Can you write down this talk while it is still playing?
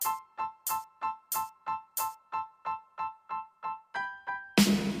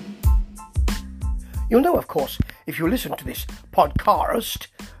You'll know, of course, if you listen to this podcast,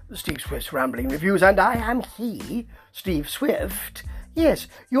 Steve Swift's Rambling Reviews, and I am he, Steve Swift. Yes,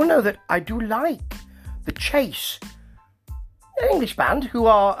 you'll know that I do like The Chase, an English band who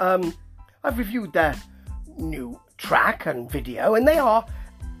are, I've reviewed their new track and video, and they are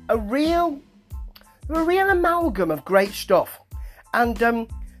a real amalgam of great stuff. And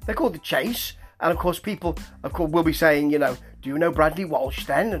they're called The Chase, and of course people will be saying, do you know Bradley Walsh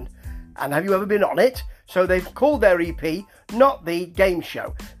then? And have you ever been on it? So they've called their EP Not the Game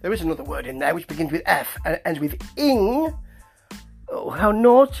Show. There is another word in there which begins with F and ends with ing. Oh, how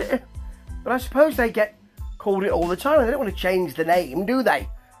naughty. But I suppose they get called it all the time and they don't want to change the name, do they?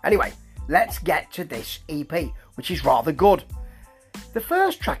 Anyway, let's get to this EP, which is rather good. The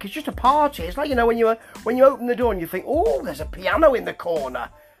first track is just a party. It's like, when you open the door and you think, oh, there's a piano in the corner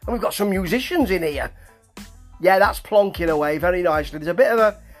and we've got some musicians in here. Yeah, that's plonking away very nicely. There's a bit of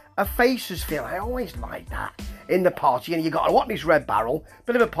a Faces feel. I always like that in the party. And you got a Watley's Red Barrel,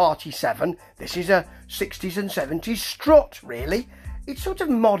 bit of a Party 7. This is a 60s and 70s strut, really. It's sort of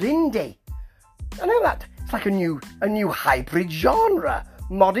mod indie. I know that it's like a new hybrid genre,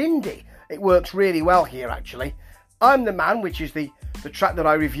 mod indie. It works really well here, actually. I'm the Man, which is the track that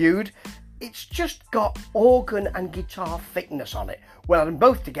I reviewed. It's just got organ and guitar thickness on it. Well, and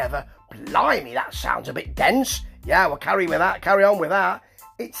both together, blimey, that sounds a bit dense. Yeah, we'll carry on with that.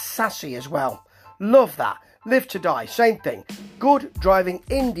 It's sassy as well. Love that. Live to Die, same thing. Good driving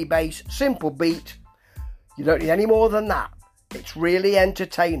indie bass, simple beat. You don't need any more than that. It's really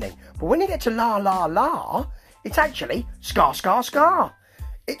entertaining. But when you get to La La La, it's actually ska, ska, ska.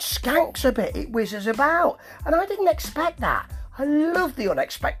 It skanks a bit, it whizzes about. And I didn't expect that. I love the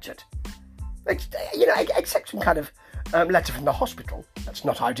unexpected. Except some kind of letter from the hospital. That's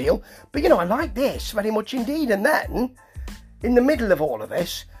not ideal. But, I like this very much indeed. And then, in the middle of all of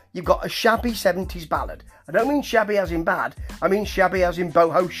this, you've got a shabby 70s ballad. I don't mean shabby as in bad. I mean shabby as in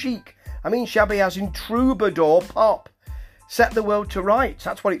boho chic. I mean shabby as in troubadour pop. Set the World to Rights.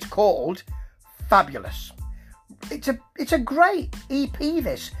 That's what it's called. Fabulous. It's a great EP,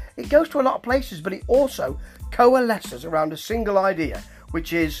 this. It goes to a lot of places, but it also coalesces around a single idea,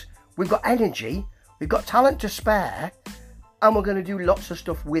 which is we've got energy, we've got talent to spare, and we're going to do lots of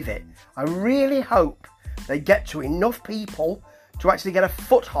stuff with it. I really hope they get to enough people to actually get a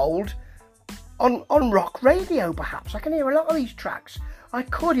foothold on rock radio, perhaps. I can hear a lot of these tracks. I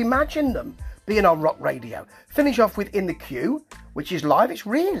could imagine them being on rock radio. Finish off with In the Queue, which is live. It's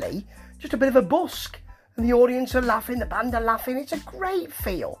really just a bit of a busk. And the audience are laughing, the band are laughing. It's a great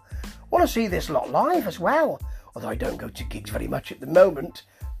feel. I want to see this lot live as well. Although I don't go to gigs very much at the moment.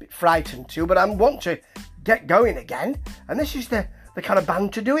 A bit frightened too, but I want to get going again. And this is the kind of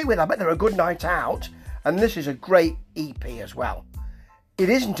band to do it with. I bet they're a good night out. And this is a great EP as well. It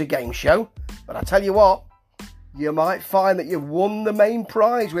isn't a game show, but I tell you what, you might find that you've won the main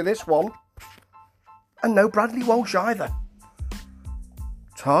prize with this one. And no Bradley Walsh either.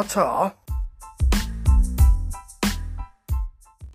 Ta-ta.